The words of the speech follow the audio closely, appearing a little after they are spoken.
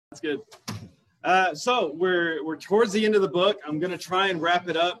That's good. So we're towards the end of the book. I'm going to try and wrap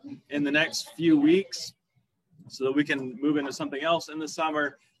it up in the next few weeks so that we can move into something else in the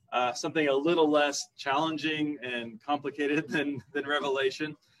summer, something a little less challenging and complicated than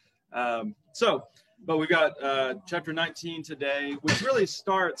Revelation. But we got chapter 19 today, which really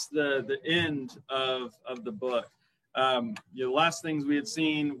starts the end of the book. The last things we had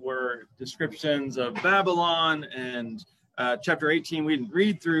seen were descriptions of Babylon, and chapter 18 we didn't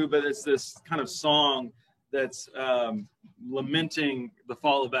read through, but it's this kind of song that's lamenting the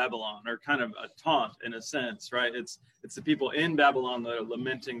fall of Babylon, or kind of a taunt in a sense, right? It's the people in Babylon that are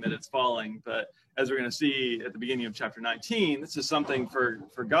lamenting that it's falling. But as we're going to see at the beginning of chapter 19, this is something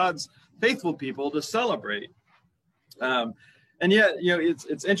for God's faithful people to celebrate. And yet,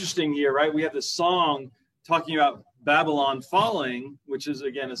 it's interesting here, right? We have this song talking about Babylon falling, which is,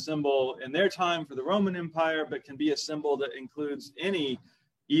 again, a symbol in their time for the Roman Empire, but can be a symbol that includes any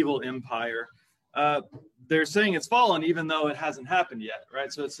evil empire. They're saying it's fallen even though it hasn't happened yet,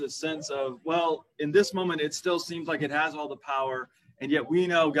 right? So it's this sense of, well, in this moment, it still seems like it has all the power, and yet we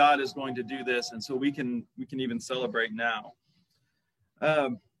know God is going to do this, and so we can even celebrate now.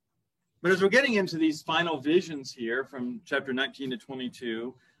 But as we're getting into these final visions here from chapter 19 to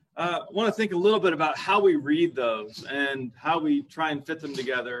 22, I want to think a little bit about how we read those and how we try and fit them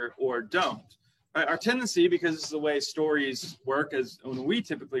together or don't. Right? Our tendency, because this is the way stories work, as when we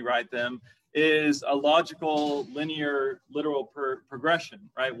typically write them, is a logical, linear, literal progression,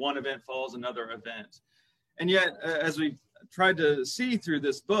 right? One event follows another event. And yet, as we tried to see through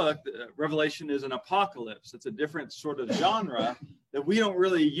this book, Revelation is an apocalypse. It's a different sort of genre that we don't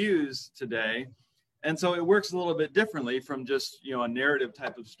really use today. And so it works a little bit differently from just, a narrative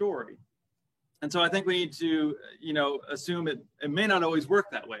type of story. And so I think we need to, assume it may not always work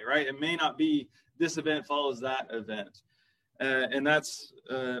that way, right? It may not be this event follows that event. And that's,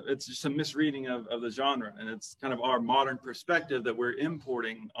 it's just a misreading of the genre. And it's kind of our modern perspective that we're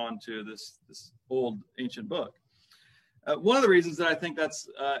importing onto this old ancient book. One of the reasons that I think that's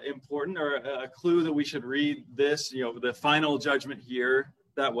important, or a clue that we should read this, the final judgment here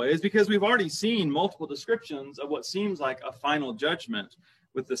that way, is because we've already seen multiple descriptions of what seems like a final judgment,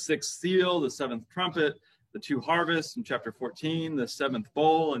 with the sixth seal, the seventh trumpet, the two harvests in chapter 14, the seventh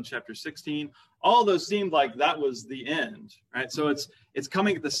bowl in chapter 16. All those seemed like that was the end, right? So it's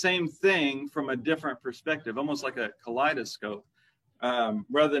coming at the same thing from a different perspective, almost like a kaleidoscope,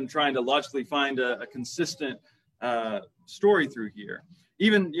 rather than trying to logically find a consistent story through here.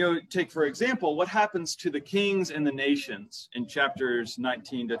 Even, take, for example, what happens to the kings and the nations in chapters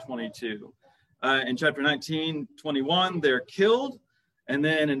 19 to 22. In chapter 19, 21, they're killed. And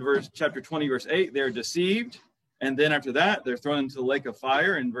then in chapter 20, verse 8, they're deceived. And then after that, they're thrown into the lake of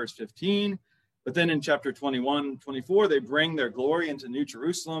fire in verse 15. But then in chapter 21, 24, they bring their glory into New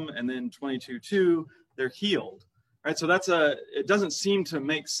Jerusalem. And then 22:2, they're healed. Right? So it doesn't seem to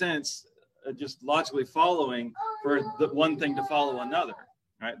make sense just logically following for the one thing to follow another.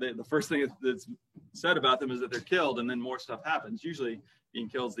 Right? The first thing that's said about them is that they're killed, and then more stuff happens. Usually being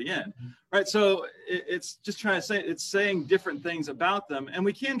killed is the end. Right? So it's just trying to say, it's saying different things about them, and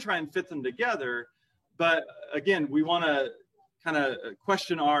we can try and fit them together. But again, we want to kind of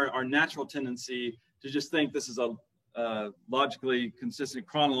question our natural tendency to just think this is a logically consistent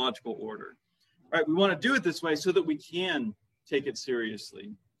chronological order. Right? We want to do it this way so that we can take it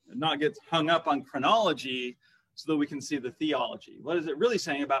seriously and not get hung up on chronology, so that we can see the theology. What is it really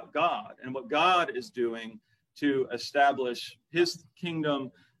saying about God and what God is doing to establish his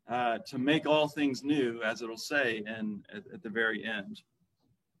kingdom, to make all things new, as it'll say at the very end.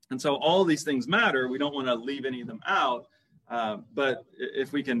 And so all these things matter. We don't want to leave any of them out. But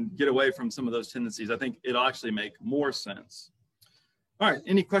if we can get away from some of those tendencies, I think it'll actually make more sense. All right,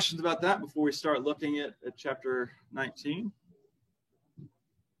 any questions about that before we start looking at chapter 19?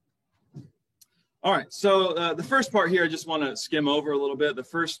 All right, so the first part here, I just want to skim over a little bit. The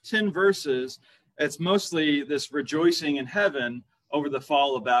first 10 verses, it's mostly this rejoicing in heaven over the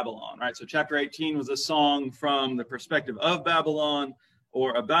fall of Babylon, right? So chapter 18 was a song from the perspective of Babylon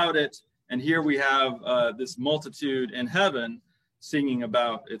or about it. And here we have this multitude in heaven singing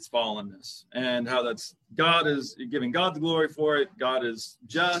about its fallenness and how God is giving God the glory for it. God is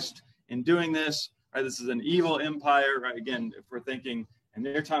just in doing this, right? This is an evil empire, right? Again, if we're thinking in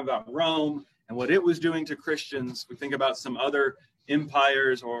their time about Rome, and what it was doing to Christians, we think about some other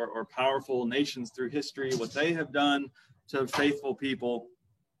empires or powerful nations through history, what they have done to faithful people.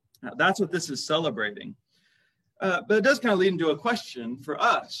 Now, that's what this is celebrating. But it does kind of lead into a question for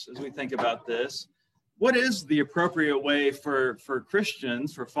us as we think about this. What is the appropriate way for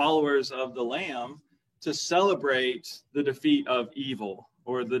Christians, for followers of the Lamb, to celebrate the defeat of evil,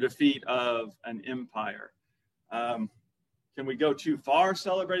 or the defeat of an empire. Can we go too far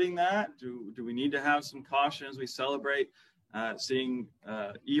celebrating that? Do we need to have some caution as we celebrate seeing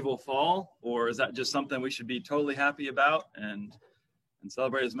evil fall? Or is that just something we should be totally happy about and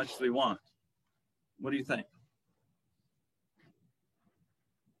celebrate as much as we want? What do you think?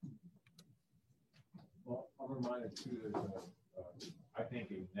 Well, I'm reminded too, there's I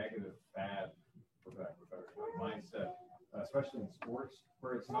think a negative, bad mindset, especially in sports,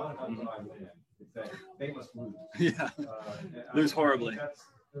 where it's not enough that I win, it's that they must lose. Yeah, lose horribly.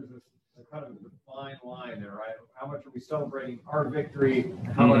 There's a kind of a fine line there, right? How much are we celebrating our victory?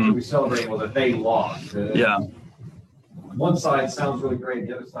 How much are we celebrating, well, that they lost? Yeah. One side sounds really great,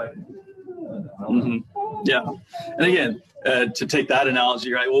 the other side, yeah. And again, to take that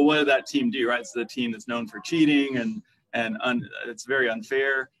analogy, right? Well, what did that team do, right? It's the team that's known for cheating and it's very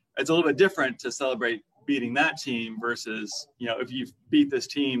unfair. It's a little bit different to celebrate beating that team versus, if you beat this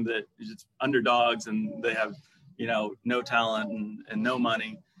team that is just underdogs and they have, no talent and no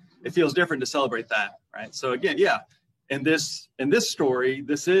money, it feels different to celebrate that, right? So again, yeah, in this story,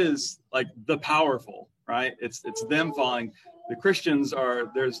 this is like the powerful, right? It's them falling. The Christians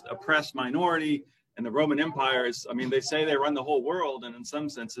there's oppressed minority, and the Roman Empire is, they say they run the whole world, and in some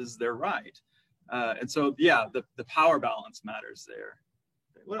senses they're right. And so, yeah, the power balance matters there.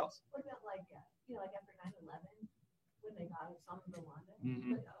 What else? What about like after 9/11, when they got Osama bin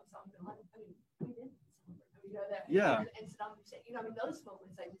Laden? Osama bin Laden. We didn't celebrate. That. Yeah. And Saddam Hussein. Those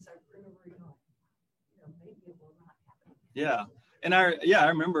moments I just remember. Maybe it will not happen. Yeah. And I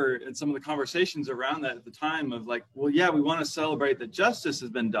remember in some of the conversations around that at the time of like, well, yeah, we want to celebrate that justice has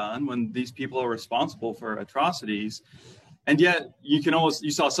been done when these people are responsible for atrocities. And yet you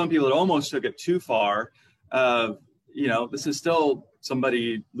saw some people that almost took it too far. This is still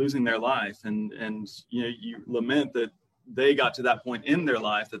somebody losing their life. And you lament that they got to that point in their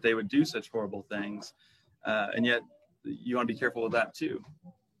life that they would do such horrible things. And yet you want to be careful with that too.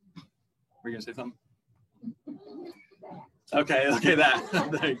 Were you going to say something? Okay,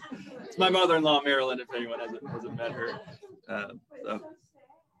 that. It's my mother-in-law, Marilyn, if anyone hasn't met her.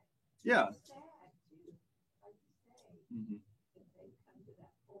 Yeah.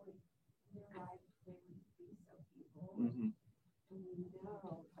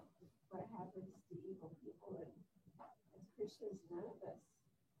 What happens to evil people, and as Christians, none of us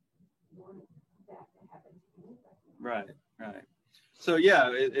want that to happen to anybody. Right. So yeah,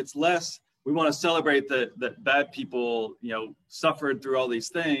 it's less. We want to celebrate that bad people, suffered through all these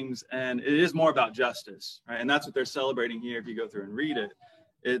things, and it is more about justice, right? And that's what they're celebrating here. If you go through and read it,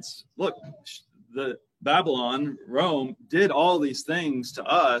 it's look, the Babylon, Rome did all these things to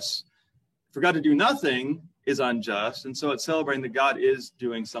us. For God to do nothing is unjust, and so it's celebrating that God is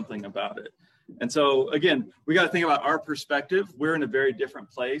doing something about it. And so again, we got to think about our perspective. We're in a very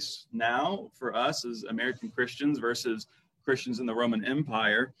different place now for us as American Christians versus Christians in the Roman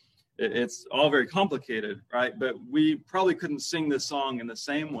Empire. It's all very complicated, right? But we probably couldn't sing this song in the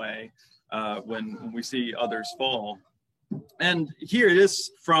same way when we see others fall. And here it is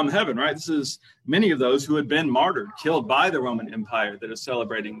from heaven, right? This is many of those who had been martyred, killed by the Roman Empire that is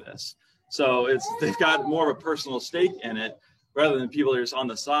celebrating this. So they've got more of a personal stake in it rather than people that are just on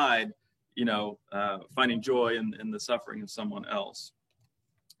the side, finding joy in the suffering of someone else.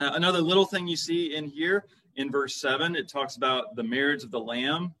 Another little thing you see in here, in verse 7, it talks about the marriage of the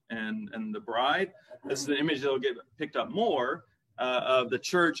Lamb and the bride. This is an image that will get picked up more of the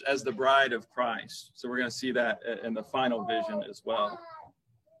church as the bride of Christ. So we're going to see that in the final vision as well.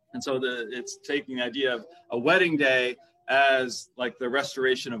 And so it's taking the idea of a wedding day as like the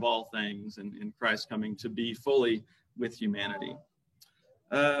restoration of all things and Christ coming to be fully with humanity.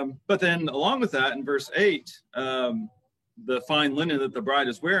 But then along with that, in verse 8, the fine linen that the bride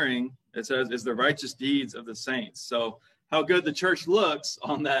is wearing, it says, is the righteous deeds of the saints. So how good the church looks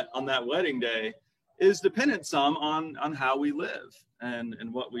on that wedding day is dependent some on how we live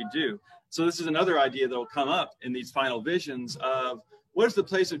and what we do. So this is another idea that will come up in these final visions of what is the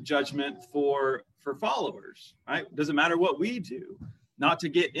place of judgment for followers, right? Doesn't matter what we do, not to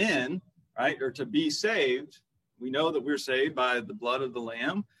get in, right, or to be saved. We know that we're saved by the blood of the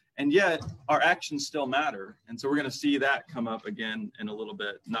Lamb, and yet our actions still matter. And so we're going to see that come up again in a little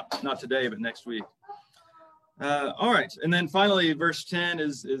bit, not today, but next week. All right. And then finally, verse 10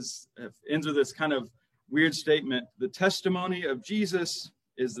 ends with this kind of weird statement. The testimony of Jesus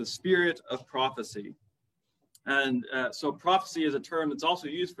is the spirit of prophecy. And so prophecy is a term that's also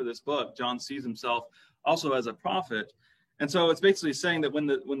used for this book. John sees himself also as a prophet. And so it's basically saying that when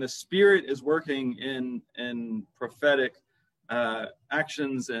the Spirit is working in prophetic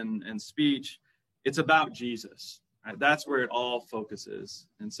actions and speech, it's about Jesus. Right? That's where it all focuses.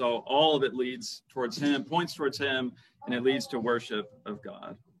 And so all of it leads towards him, points towards him, and it leads to worship of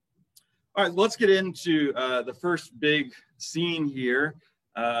God. All right, let's get into the first big scene here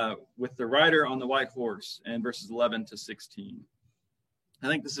with the rider on the white horse in verses 11 to 16. I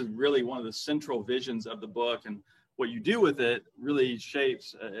think this is really one of the central visions of the book, and what you do with it really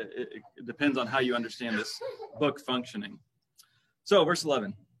shapes, it depends on how you understand this book functioning. So verse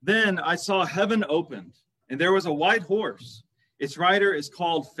 11, then I saw heaven opened, and there was a white horse. Its rider is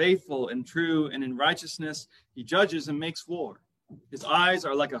called Faithful and True, and in righteousness he judges and makes war. His eyes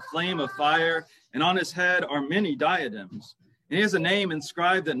are like a flame of fire, and on his head are many diadems. And he has a name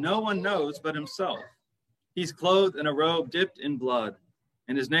inscribed that no one knows but himself. He's clothed in a robe dipped in blood,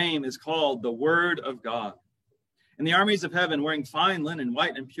 and his name is called the Word of God. And the armies of heaven, wearing fine linen,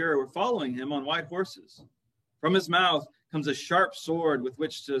 white and pure, were following him on white horses. From his mouth comes a sharp sword with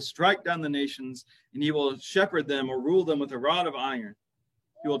which to strike down the nations, and he will shepherd them or rule them with a rod of iron.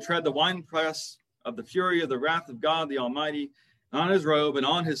 He will tread the winepress of the fury of the wrath of God the Almighty. On his robe and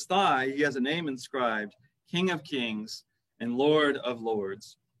on his thigh he has a name inscribed, King of Kings and Lord of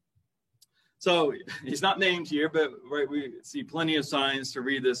Lords. So he's not named here, but right, we see plenty of signs to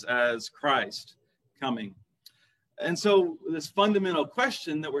read this as Christ coming. And so this fundamental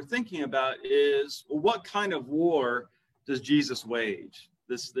question that we're thinking about is, well, what kind of war does Jesus wage?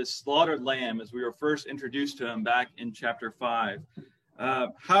 This slaughtered lamb, as we were first introduced to him back in chapter 5.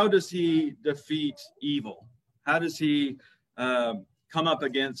 How does he defeat evil? How does he come up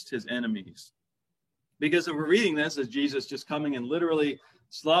against his enemies? Because if we're reading this as Jesus just coming and literally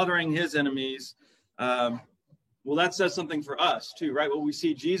slaughtering his enemies, well, that says something for us too, right? What we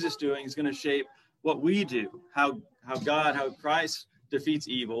see Jesus doing is going to shape what we do. How Christ defeats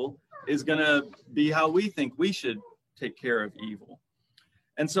evil is going to be how we think we should take care of evil.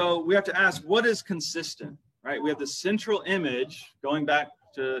 And so we have to ask, what is consistent, right? We have the central image going back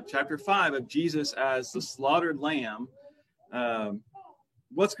to chapter 5 of Jesus as the slaughtered lamb.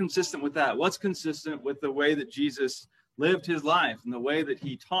 What's consistent with that? What's consistent with the way that Jesus lived his life and the way that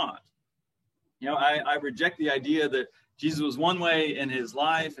he taught? You know, I reject the idea that Jesus was one way in his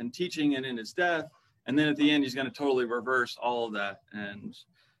life and teaching and in his death, and then at the end he's going to totally reverse all of that. And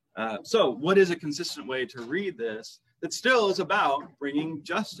so what is a consistent way to read this that still is about bringing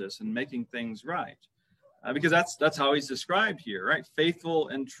justice and making things right? Because that's how he's described here, right? Faithful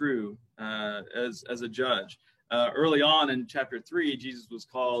and true as a judge. Early on in chapter 3, Jesus was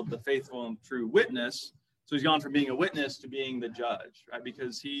called the faithful and true witness. So he's gone from being a witness to being the judge, right?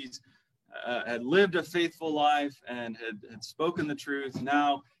 Because he's had lived a faithful life and had spoken the truth.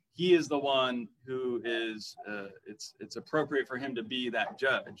 Now he is the one who is, it's appropriate for him to be that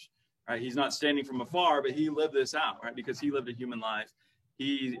judge, right? He's not standing from afar, but he lived this out, right? Because he lived a human life.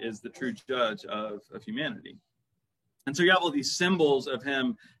 He is the true judge of humanity. And so you have all these symbols of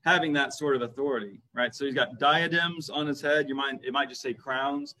him having that sort of authority, right? So he's got diadems on his head. It might just say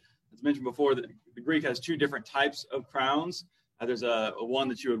crowns. As mentioned before, the Greek has two different types of crowns. There's a one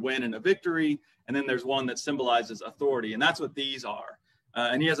that you would win in a victory, and then there's one that symbolizes authority, and that's what these are.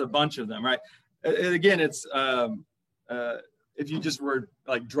 And he has a bunch of them, right? And again, it's if you just were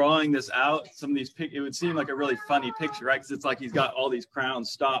like drawing this out, some of these it would seem like a really funny picture, right? Because it's like he's got all these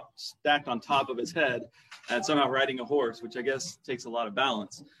crowns stacked on top of his head, and somehow riding a horse, which I guess takes a lot of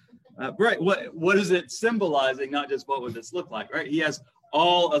balance. Right? What is it symbolizing? Not just what would this look like, right? He has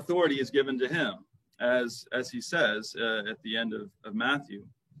all authority is given to him, as he says at the end of Matthew.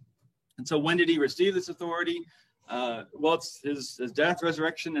 And so when did he receive this authority? Well, it's his death,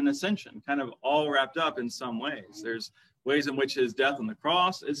 resurrection, and ascension, kind of all wrapped up in some ways. There's ways in which his death on the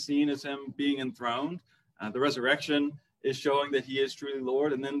cross is seen as him being enthroned. The resurrection is showing that he is truly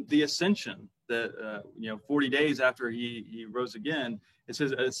Lord. And then the ascension, that 40 days after he rose again, it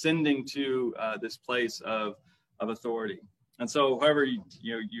says ascending to this place of authority. And so however you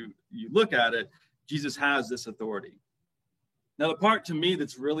look at it, Jesus has this authority. Now, the part to me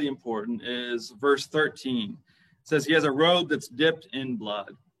that's really important is verse 13. It says he has a robe that's dipped in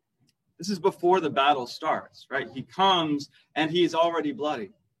blood. This is before the battle starts, right? He comes and he's already bloody.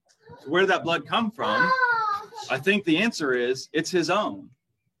 So where did that blood come from? I think the answer is it's his own,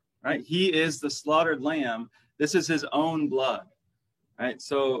 right? He is the slaughtered lamb. This is his own blood, right?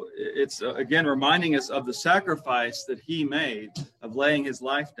 So it's, again, reminding us of the sacrifice that he made of laying his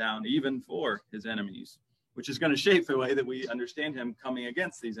life down even for his enemies, which is going to shape the way that we understand him coming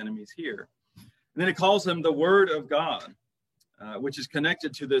against these enemies here. And then it calls him the Word of God, which is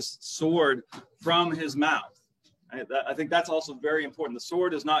connected to this sword from his mouth. I think that's also very important. The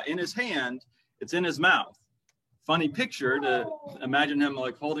sword is not in his hand, it's in his mouth. Funny picture to imagine him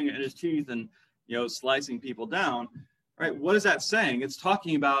like holding it in his teeth and, slicing people down, right? What is that saying? It's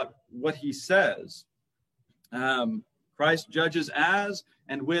talking about what he says. Christ judges as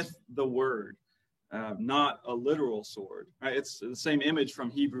and with the word, not a literal sword, right? It's the same image from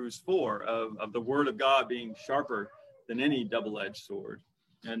Hebrews 4 of the word of God being sharper than any double-edged sword.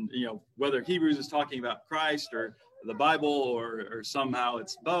 And, whether Hebrews is talking about Christ or the Bible or somehow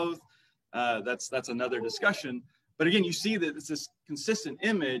it's both, that's another discussion. But again, you see that it's this consistent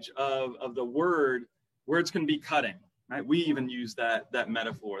image of the word. Words can be cutting, right? We even use that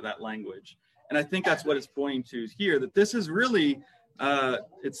metaphor, that language. And I think that's what it's pointing to here, that this is really,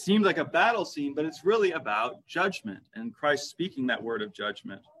 it seems like a battle scene, but it's really about judgment and Christ speaking that word of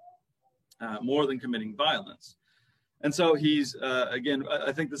judgment more than committing violence. And so he's, again,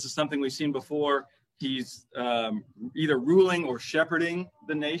 I think this is something we've seen before. He's either ruling or shepherding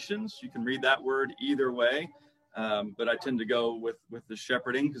the nations. You can read that word either way, but I tend to go with the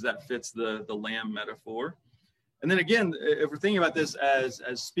shepherding because that fits the lamb metaphor. And then again, if we're thinking about this as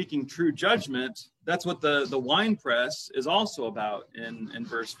speaking true judgment, that's what the winepress is also about in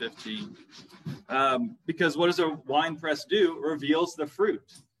verse 15. Because what does a winepress do? It reveals the fruit.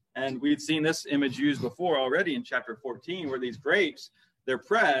 And we've seen this image used before already in chapter 14, where these grapes, they're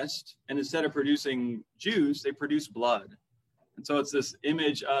pressed, and instead of producing juice, they produce blood. And so it's this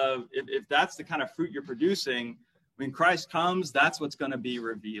image of if that's the kind of fruit you're producing, when Christ comes, that's what's going to be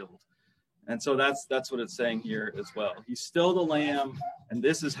revealed. And so that's what it's saying here as well. He's still the lamb, and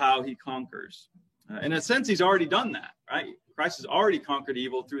this is how he conquers. In a sense, he's already done that, right? Christ has already conquered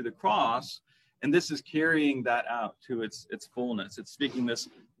evil through the cross, and this is carrying that out to its fullness. It's speaking this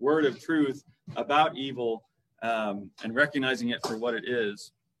word of truth about evil and recognizing it for what it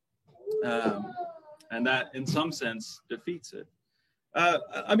is. And that, in some sense, defeats it.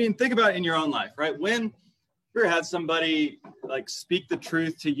 Think about it in your own life, right? When you ever had somebody like speak the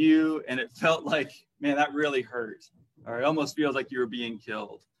truth to you and it felt like, man, that really hurt, or it almost feels like you were being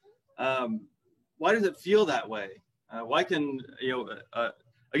killed. Why does it feel that way? Why can,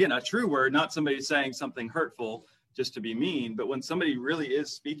 again, a true word, not somebody saying something hurtful just to be mean, but when somebody really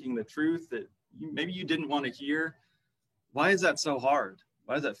is speaking the truth that maybe you didn't want to hear, why is that so hard?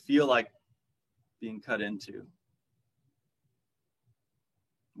 Why does that feel like being cut into?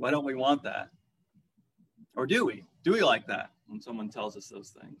 Why don't we want that? Or do we? Do we like that when someone tells us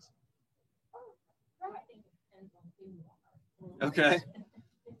those things? Okay.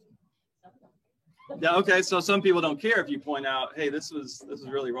 Yeah, okay. So some people don't care if you point out, hey, this was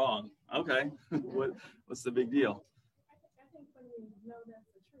really wrong. Okay. What's the big deal? I think when we know that's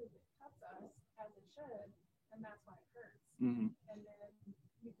the truth, it cuts us as it should, and that's why it hurts. Mm-hmm. And then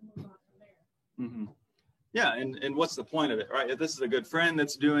we can move on from there. Mm-hmm. Yeah, and what's the point of it, right? If this is a good friend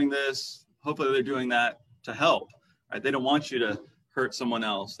that's doing this, hopefully they're doing that to help, right? They don't want you to hurt someone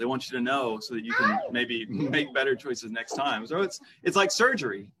else. They want you to know so that you can maybe make better choices next time. So it's like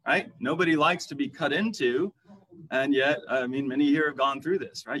surgery, right? Nobody likes to be cut into, and yet, many here have gone through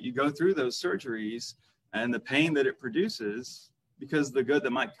this, right? You go through those surgeries and the pain that it produces because the good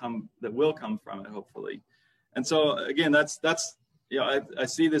that will come from it, hopefully. And so again, that's I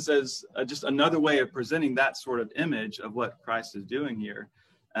see this as just another way of presenting that sort of image of what Christ is doing here.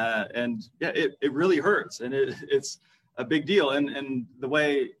 It really hurts, and it's a big deal. And the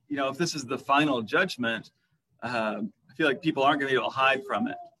way, if this is the final judgment, I feel like people aren't going to be able to hide from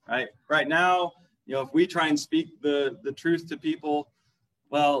it, right? Right now, if we try and speak the truth to people,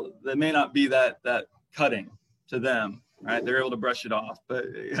 well, there may not be that cutting to them, right? They're able to brush it off. But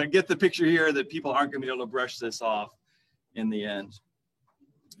I get the picture here that people aren't going to be able to brush this off in the end.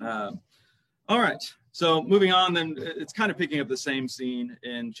 All right. So moving on, then it's kind of picking up the same scene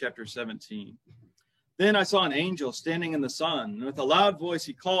in chapter 17. Then I saw an angel standing in the sun, and with a loud voice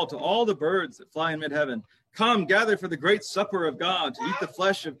he called to all the birds that fly in mid-heaven, "Come, gather for the great supper of God, to eat the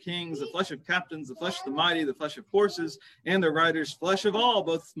flesh of kings, the flesh of captains, the flesh of the mighty, the flesh of horses and their riders, flesh of all,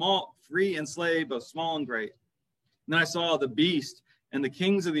 both small, free and slave, both small and great." And then I saw the beast and the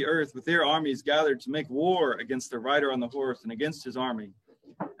kings of the earth with their armies gathered to make war against the rider on the horse and against his army.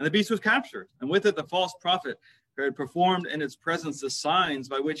 And the beast was captured, and with it the false prophet, who had performed in its presence the signs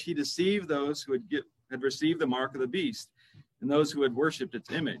by which he deceived those who had received the mark of the beast and those who had worshipped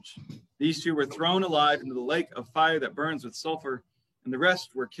its image. These two were thrown alive into the lake of fire that burns with sulfur, and the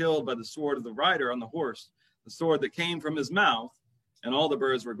rest were killed by the sword of the rider on the horse, the sword that came from his mouth, and all the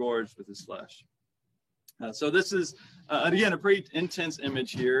birds were gorged with his flesh. So this is, again, a pretty intense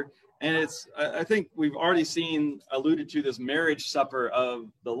image here. And I think we've already alluded to this marriage supper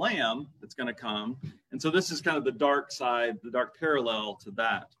of the Lamb that's going to come. And so this is kind of the dark side, the dark parallel to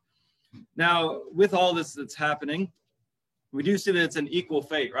that. Now, with all this that's happening, we do see that it's an equal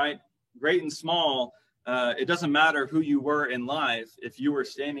fate, right? great and small, it doesn't matter who you were in life. If you were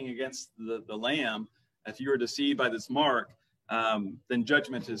standing against the Lamb, if you were deceived by this mark, then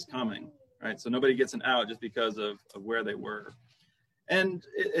judgment is coming, right? So nobody gets an out just because of where they were. And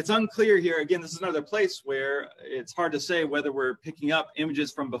it's unclear here. Again, this is another place where it's hard to say whether we're picking up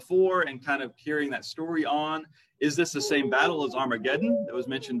images from before and kind of carrying that story on. Is this the same battle as Armageddon that was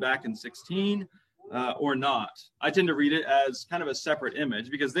mentioned back in 16 or not? I tend to read it as kind of a separate image,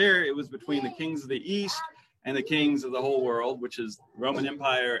 because there it was between the kings of the East and the kings of the whole world, which is Roman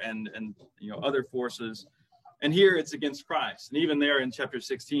Empire and other forces. And here it's against Christ. And even there in chapter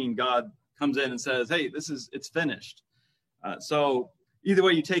 16, God comes in and says, hey, it's finished. So either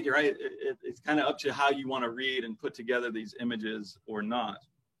way you take it, right, it's kind of up to how you want to read and put together these images or not.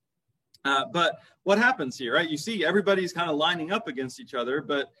 But what happens here, right? You see everybody's kind of lining up against each other,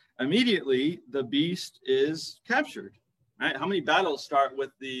 but immediately the beast is captured, right? How many battles start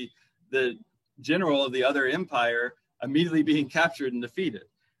with the general of the other empire immediately being captured and defeated?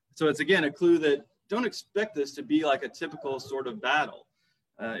 So it's, again, a clue that don't expect this to be like a typical sort of battle.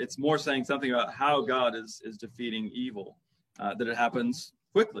 It's more saying something about how God is defeating evil. That it happens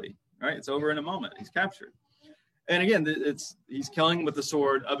quickly, right? It's over in a moment. He's captured. And again, he's killing with the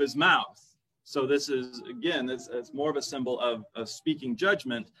sword of his mouth. So this is, again, it's more of a symbol of speaking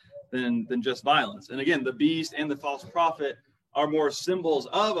judgment than just violence. And again, the beast and the false prophet are more symbols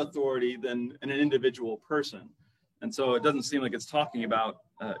of authority than an individual person. And so it doesn't seem like it's talking about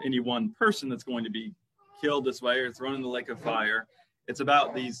any one person that's going to be killed this way or thrown in the lake of fire. It's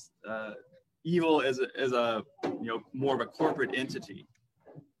about these evil as a more of a corporate entity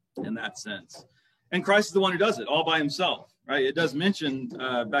in that sense. And Christ is the one who does it all by himself, right? It does mention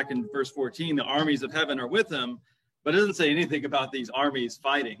back in verse 14, the armies of heaven are with him, but it doesn't say anything about these armies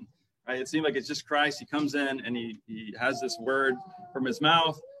fighting, right? It seems like it's just Christ. He comes in and he has this word from his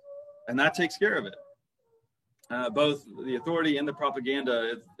mouth, and that takes care of it. Both the authority and the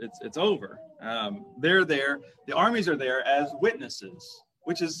propaganda, it's over. They're there. The armies are there as witnesses,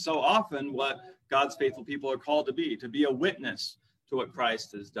 which is so often what God's faithful people are called to be a witness to what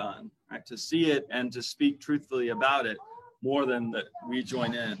Christ has done, right? To see it and to speak truthfully about it more than that we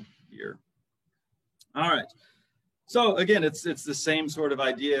join in here. All right. So again, it's the same sort of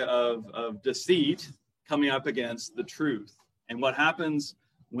idea of deceit coming up against the truth. And what happens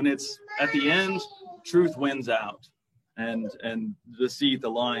when it's at the end, truth wins out and deceit, the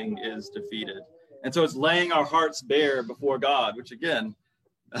lying, is defeated. And so it's laying our hearts bare before God, which again,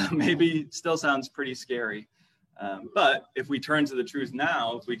 maybe still sounds pretty scary. But if we turn to the truth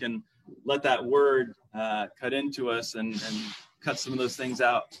now, if we can let that word cut into us and cut some of those things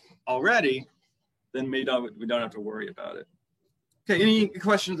out already, then we don't have to worry about it. Okay, any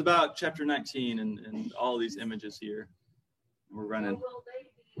questions about chapter 19 and all these images here? We're running. Will they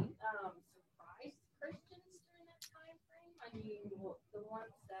be surprised Christians during that time frame? I mean, the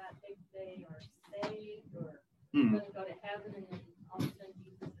ones that they are saved or going to go to heaven and then all of a sudden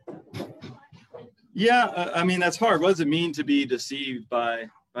Jesus is up. Yeah, I mean, that's hard. What does it mean to be deceived by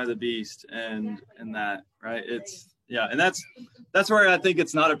the beast and that, right? And that's where I think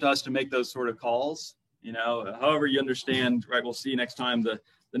it's not up to us to make those sort of calls. However you understand, right? We'll see next time the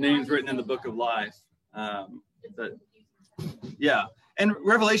names written in the book of life. And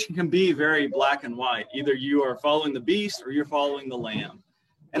Revelation can be very black and white. Either you are following the beast or you're following the Lamb.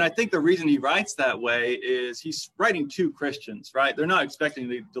 And I think the reason he writes that way is he's writing to Christians, right? They're not expecting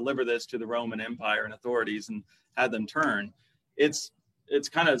to deliver this to the Roman Empire and authorities and have them turn. It's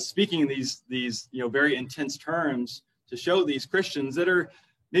kind of speaking in these very intense terms to show these Christians that are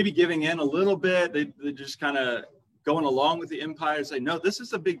maybe giving in a little bit. They're just kind of going along with the empire and say, no, this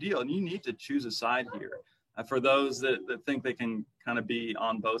is a big deal. And you need to choose a side here. For those that think they can kind of be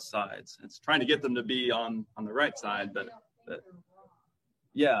on both sides. It's trying to get them to be on the right side, but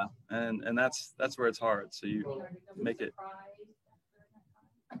yeah, and that's where it's hard. So you make it.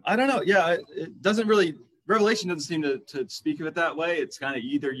 I don't know. Yeah, it doesn't really. Revelation doesn't seem to speak of it that way. It's kind of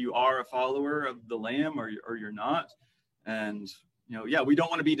either you are a follower of the Lamb or you're not. And we don't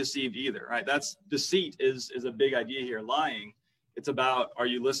want to be deceived either, right? That's deceit is a big idea here. Lying. It's about, are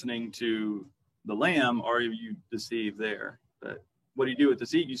you listening to the Lamb or are you deceived there? But what do you do with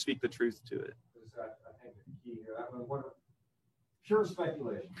deceit? You speak the truth to it. I think the key here. Pure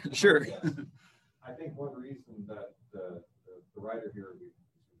speculation. Sure. I think one reason that the writer here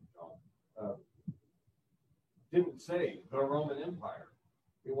didn't say the Roman Empire.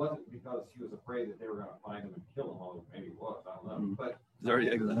 It wasn't because he was afraid that they were going to find him and kill him. Well, maybe it was. I don't know. But it's already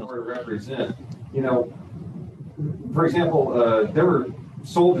to represent. For example, there were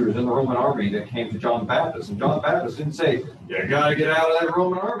soldiers in the Roman army that came to John Baptist, and John Baptist didn't say, "You got to get out of that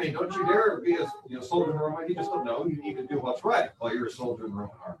Roman army. Don't you dare be a soldier in the Roman army." He just said, "No, you need to do what's right while you're a soldier in the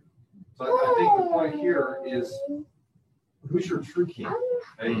Roman army." So I think the point here is, who's your true king?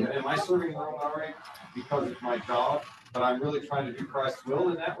 Am I serving the Roman army because it's my job, but I'm really trying to do Christ's will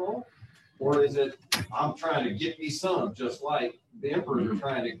in that role? Or is it, I'm trying to get me some, just like the emperors are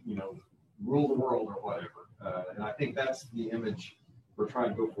trying to, rule the world or whatever. And I think that's the image we're trying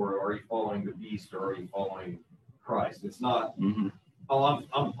to go for. Are you following the beast, or are you following Christ? It's not, oh,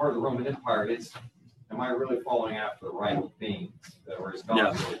 I'm part of the Roman Empire. It's, am I really following after the right things? Or is God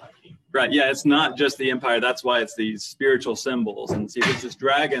really my king? Right. Yeah, it's not just the empire. That's why it's these spiritual symbols. And see, there's this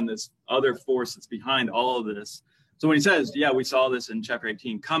dragon, this other force that's behind all of this. So when he says, yeah, we saw this in chapter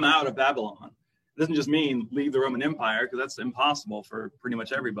 18, come out of Babylon, it doesn't just mean leave the Roman Empire, because that's impossible for pretty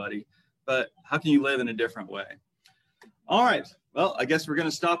much everybody. But how can you live in a different way? All right. Well, I guess we're going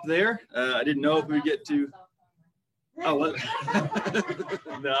to stop there. I didn't know if we'd get to. Oh, what?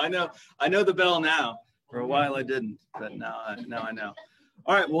 No, I know the bell now. For a while I didn't, but now I know.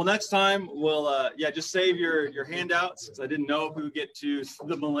 All right. Well, next time we'll just save your handouts, because I didn't know if we would get to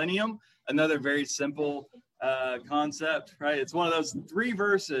the millennium. Another very simple concept, right? It's one of those 3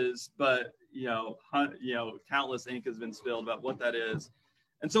 verses, but countless ink has been spilled about what that is.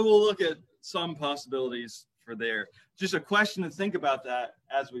 And so we'll look at some possibilities for there. Just a question to think about that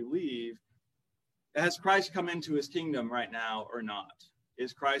as we leave. Has Christ come into his kingdom right now or not?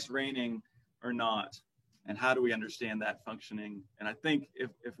 Is Christ reigning or not? And how do we understand that functioning? And I think if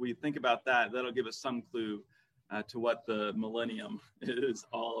we think about that, that'll give us some clue to what the millennium is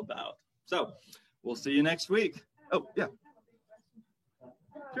all about. So we'll see you next week. Oh, yeah.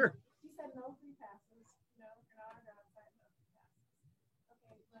 Sure. You said no free passes. No, you're not allowed outside no free passes.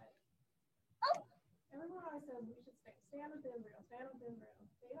 Okay, but everyone always says we should stand with Israel, stand with Israel.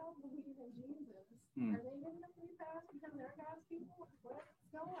 They don't believe in Jesus. Are they getting a free pass because they're God's people? What's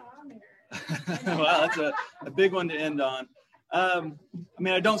going on there? Well, that's a big one to end on.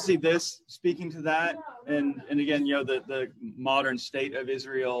 I don't see this speaking to that. And again, the modern state of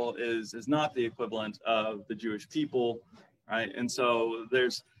Israel is not the equivalent of the Jewish people, right? And so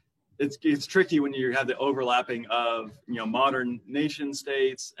it's tricky when you have the overlapping of, modern nation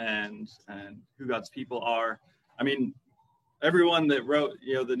states and who God's people are. Everyone that wrote,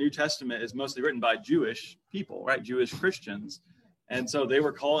 the New Testament is mostly written by Jewish people, right? Jewish Christians. And so they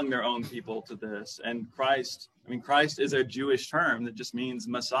were calling their own people to this. And Christ is a Jewish term that just means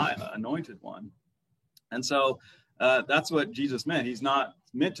Messiah, anointed one. And so that's what Jesus meant. He's not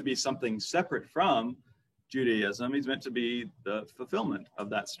meant to be something separate from Judaism. He's meant to be the fulfillment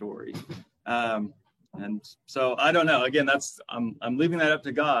of that story. And so I don't know. Again, I'm leaving that up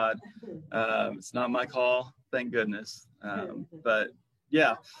to God. It's not my call, thank goodness. But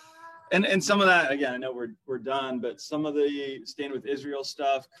yeah. And some of that, again, I know we're done, but some of the Stand With Israel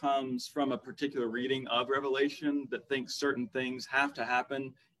stuff comes from a particular reading of Revelation that thinks certain things have to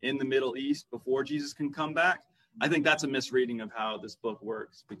happen in the Middle East before Jesus can come back. I think that's a misreading of how this book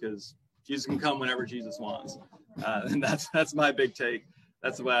works, because Jesus can come whenever Jesus wants. And that's my big take.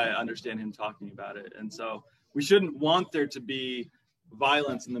 That's the way I understand him talking about it. And so we shouldn't want there to be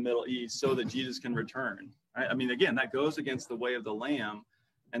violence in the Middle East so that Jesus can return. Right? Again, that goes against the way of the Lamb.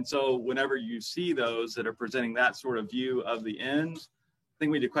 And so whenever you see those that are presenting that sort of view of the end, I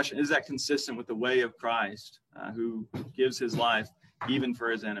think we need to question, is that consistent with the way of Christ, who gives his life even for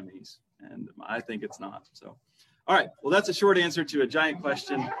his enemies? And I think it's not. So, all right. Well, that's a short answer to a giant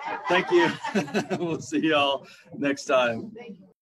question. Thank you. We'll see y'all next time. Thank you.